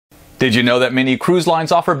Did you know that many cruise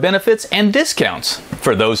lines offer benefits and discounts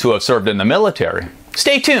for those who have served in the military?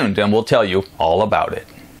 Stay tuned and we'll tell you all about it.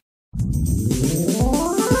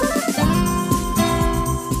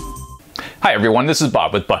 Hi everyone, this is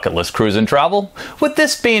Bob with Bucket List Cruise and Travel. With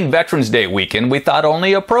this being Veterans Day weekend, we thought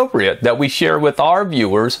only appropriate that we share with our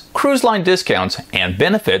viewers cruise line discounts and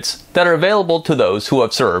benefits that are available to those who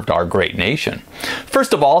have served our great nation.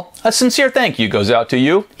 First of all, a sincere thank you goes out to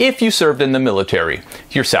you if you served in the military.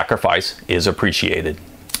 Your sacrifice is appreciated.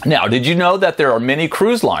 Now, did you know that there are many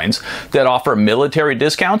cruise lines that offer military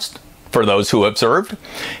discounts for those who have served?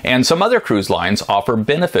 And some other cruise lines offer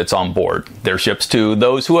benefits on board their ships to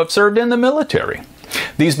those who have served in the military.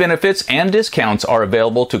 These benefits and discounts are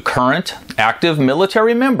available to current active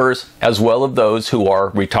military members as well as those who are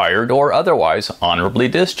retired or otherwise honorably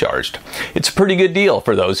discharged. It's a pretty good deal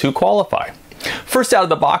for those who qualify. First out of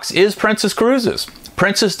the box is Princess Cruises.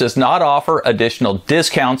 Princess does not offer additional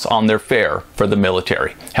discounts on their fare for the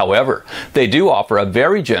military. However, they do offer a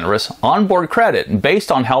very generous onboard credit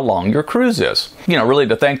based on how long your cruise is. Really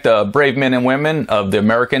to thank the brave men and women of the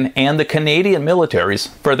American and the Canadian militaries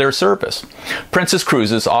for their service. Princess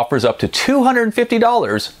Cruises offers up to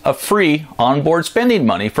 $250 of free onboard spending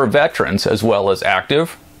money for veterans as well as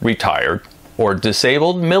active, retired, or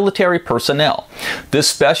disabled military personnel. This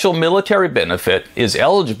special military benefit is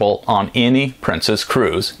eligible on any Princess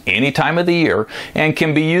cruise, any time of the year, and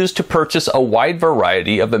can be used to purchase a wide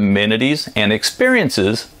variety of amenities and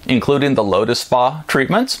experiences, including the Lotus Spa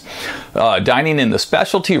treatments, dining in the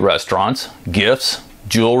specialty restaurants, gifts,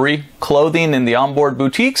 jewelry, clothing in the onboard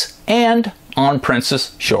boutiques, and on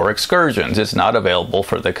Princess shore excursions. It's not available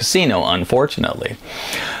for the casino, unfortunately.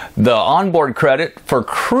 The onboard credit for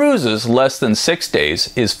cruises less than 6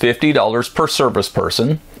 days is $50 per service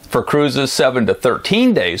person. For cruises 7 to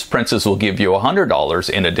 13 days, Princess will give you $100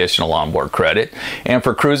 in additional onboard credit. And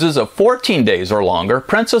for cruises of 14 days or longer,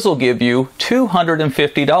 Princess will give you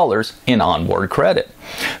 $250 in onboard credit.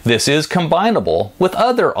 This is combinable with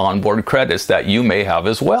other onboard credits that you may have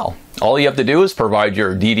as well. All you have to do is provide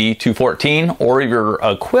your DD-214 or your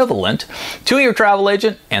equivalent to your travel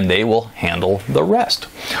agent and they will handle the rest.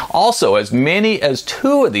 Also, as many as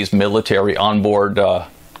 2 of these military onboard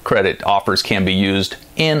credit offers can be used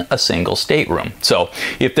in a single stateroom. So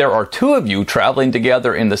if there are 2 of you traveling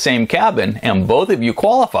together in the same cabin and both of you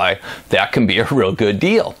qualify, that can be a real good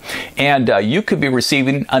deal. And you could be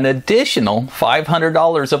receiving an additional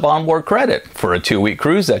 $500 of onboard credit for a 2-week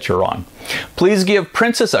cruise that you're on. Please give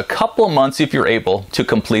Princess a couple of months if you're able to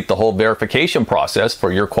complete the whole verification process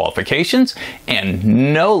for your qualifications,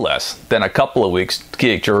 and no less than a couple of weeks to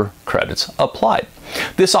get your credits applied.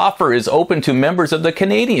 This offer is open to members of the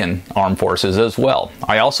Canadian Armed Forces as well.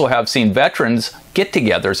 I also have seen veterans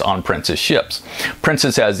get-togethers on Princess ships.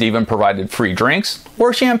 Princess has even provided free drinks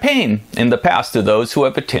or champagne in the past to those who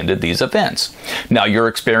have attended these events. Now, your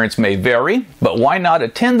experience may vary, but why not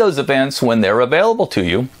attend those events when they're available to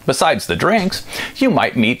you? Besides the drinks, you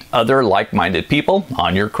might meet other like-minded people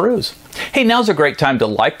on your cruise. Hey, now's a great time to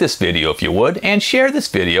like this video if you would, and share this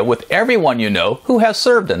video with everyone you know who has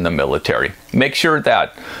served in the military. Make sure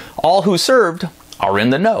that all who served are in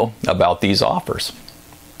the know about these offers.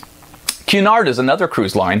 Cunard is another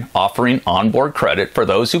cruise line offering onboard credit for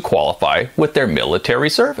those who qualify with their military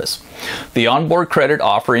service. The onboard credit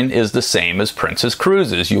offering is the same as Princess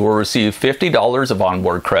Cruises. You will receive $50 of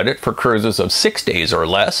onboard credit for cruises of 6 days or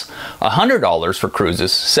less, $100 for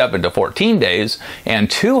cruises 7 to 14 days, and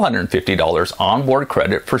 $250 onboard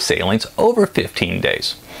credit for sailings over 15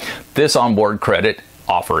 days. This onboard credit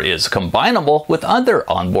offer is combinable with other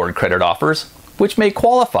onboard credit offers, which may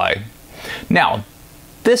qualify. Now,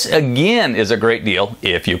 this again is a great deal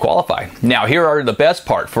if you qualify. Now, here are the best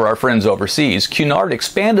part for our friends overseas. Cunard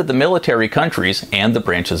expanded the military countries and the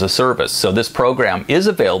branches of service. So this program is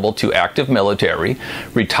available to active military,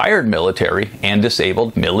 retired military, and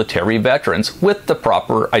disabled military veterans with the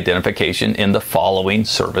proper identification in the following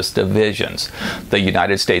service divisions: the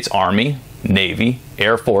United States Army, Navy,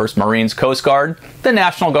 Air Force, Marines, Coast Guard, the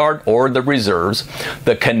National Guard or the Reserves,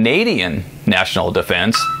 the Canadian National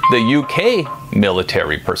Defence, the UK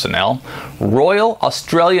military personnel, Royal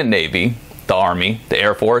Australian Navy, the Army, the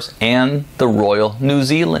Air Force, and the Royal New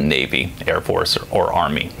Zealand Navy, Air Force or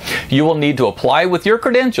Army. You will need to apply with your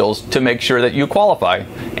credentials to make sure that you qualify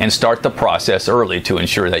and start the process early to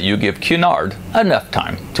ensure that you give Cunard enough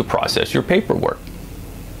time to process your paperwork.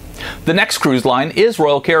 The next cruise line is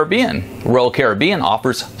Royal Caribbean. Royal Caribbean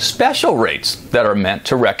offers special rates that are meant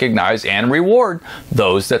to recognize and reward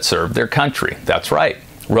those that serve their country. That's right.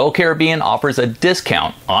 Royal Caribbean offers a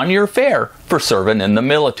discount on your fare for serving in the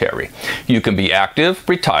military. You can be active,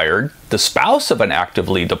 retired, the spouse of an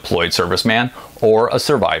actively deployed serviceman, or a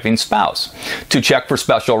surviving spouse. To check for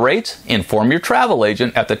special rates, inform your travel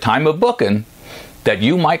agent at the time of booking that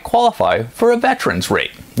you might qualify for a veteran's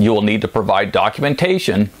rate. You will need to provide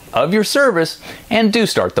documentation of your service and do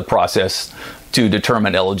start the process to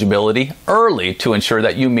determine eligibility early to ensure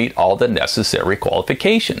that you meet all the necessary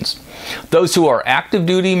qualifications. Those who are active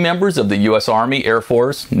duty members of the U.S. Army, Air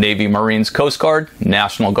Force, Navy, Marines, Coast Guard,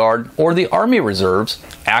 National Guard, or the Army Reserves,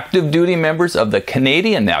 active duty members of the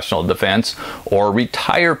Canadian National Defense, or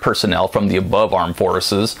retired personnel from the above armed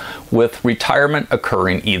forces with retirement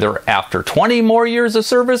occurring either after 20 more years of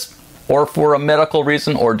service or for a medical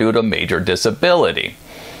reason or due to major disability.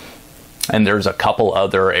 And there's a couple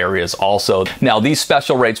other areas also. Now, these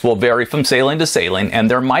special rates will vary from sailing to sailing, and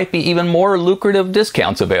there might be even more lucrative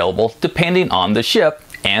discounts available depending on the ship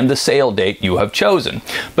and the sail date you have chosen.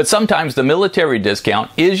 But sometimes the military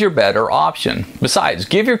discount is your better option. Besides,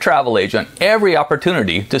 give your travel agent every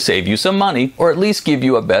opportunity to save you some money, or at least give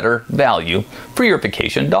you a better value for your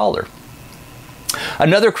vacation dollar.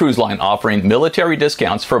 Another cruise line offering military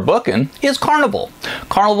discounts for booking is Carnival.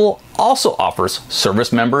 Carnival also offers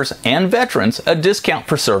service members and veterans a discount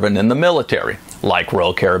for serving in the military. Like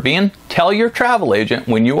Royal Caribbean, tell your travel agent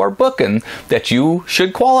when you are booking that you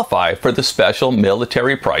should qualify for the special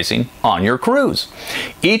military pricing on your cruise.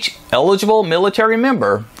 Each eligible military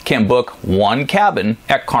member can book one cabin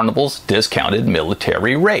at Carnival's discounted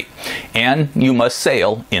military rate, and you must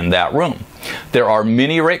sail in that room. There are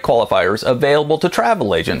many rate qualifiers available to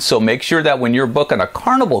travel agents, so make sure that when you're booking a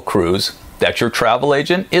Carnival cruise, that your travel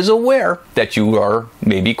agent is aware that you are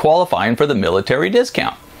maybe qualifying for the military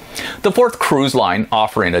discount. The fourth cruise line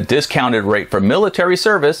offering a discounted rate for military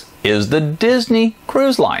service is the Disney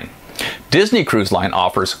Cruise Line. Disney Cruise Line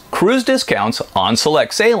offers cruise discounts on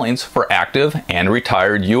select sailings for active and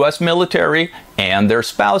retired U.S. military and their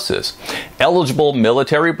spouses. Eligible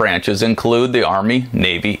military branches include the Army,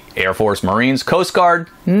 Navy, Air Force, Marines, Coast Guard,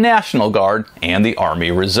 National Guard, and the Army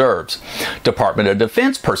Reserves. Department of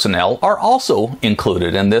Defense personnel are also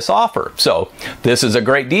included in this offer. So this is a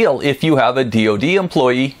great deal if you have a DoD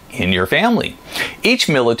employee in your family. Each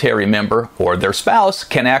military member or their spouse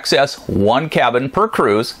can access one cabin per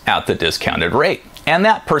cruise at the discounted rate, and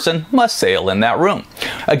that person must sail in that room.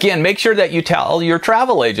 Again, make sure that you tell your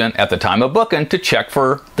travel agent at the time of booking to check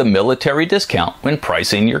for the military discount when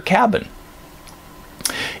pricing your cabin.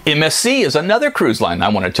 MSC is another cruise line I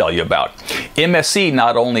want to tell you about. MSC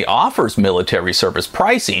not only offers military service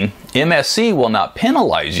pricing, MSC will not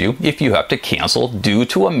penalize you if you have to cancel due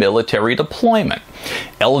to a military deployment.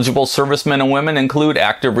 Eligible servicemen and women include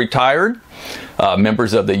active retired,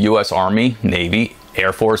 members of the U.S. Army, Navy,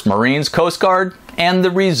 Air Force, Marines, Coast Guard, and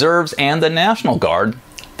the Reserves and the National Guard.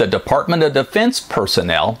 The Department of Defense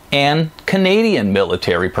personnel and Canadian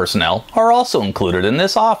military personnel are also included in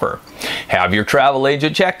this offer. Have your travel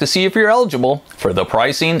agent check to see if you're eligible for the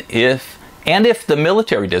pricing if the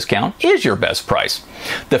military discount is your best price.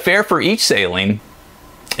 The fare for each sailing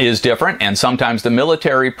is different, and sometimes the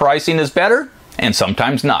military pricing is better and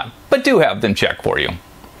sometimes not, but do have them check for you.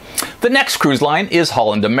 The next cruise line is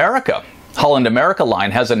Holland America. Holland America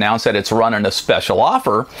Line has announced that it's running a special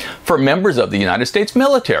offer for members of the United States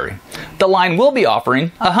military. The line will be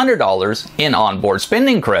offering $100 in onboard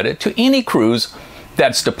spending credit to any cruise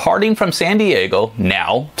that's departing from San Diego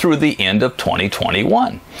now through the end of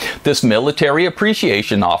 2021. This military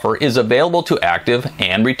appreciation offer is available to active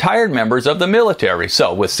and retired members of the military.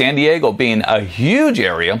 So with San Diego being a huge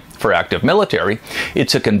area for active military,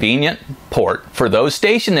 it's a convenient port for those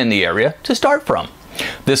stationed in the area to start from.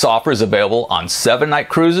 This offer is available on 7-night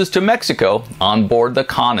cruises to Mexico on board the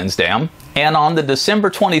Cunard Dam, and on the December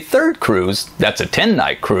 23rd cruise, that's a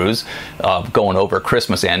 10-night cruise going over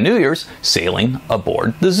Christmas and New Year's, sailing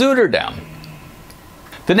aboard the Zuiderdam.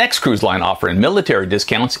 The next cruise line offering military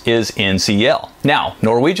discounts is NCL. Now,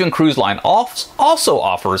 Norwegian Cruise Line also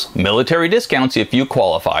offers military discounts if you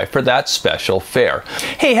qualify for that special fare.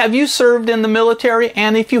 Hey, have you served in the military?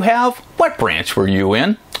 And if you have, what branch were you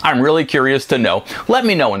in? I'm really curious to know. Let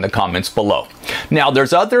me know in the comments below. Now,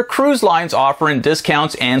 there's other cruise lines offering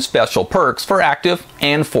discounts and special perks for active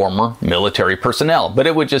and former military personnel, but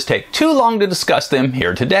it would just take too long to discuss them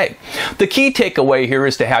here today. The key takeaway here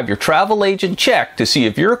is to have your travel agent check to see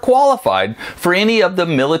if you're qualified for any of the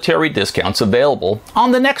military discounts available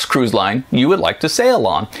on the next cruise line you would like to sail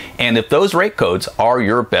on, and if those rate codes are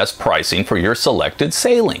your best pricing for your selected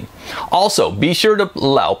sailing. Also, be sure to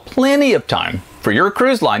allow plenty of time for your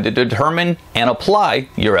cruise line to determine and apply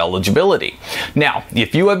your eligibility. Now,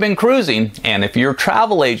 if you have been cruising and if your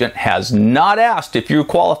travel agent has not asked if you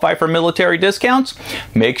qualify for military discounts,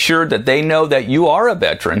 make sure that they know that you are a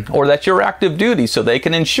veteran or that you're active duty so they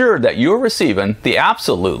can ensure that you're receiving the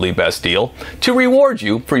absolutely best deal to reward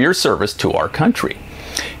you for your service to our country.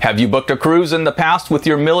 Have you booked a cruise in the past with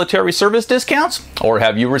your military service discounts? Or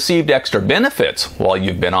have you received extra benefits while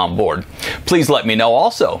you've been on board? Please let me know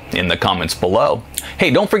also in the comments below. Hey,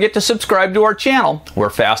 don't forget to subscribe to our channel. We're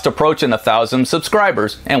fast approaching 1,000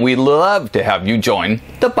 subscribers, and we'd love to have you join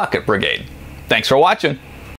the Bucket Brigade. Thanks for watching.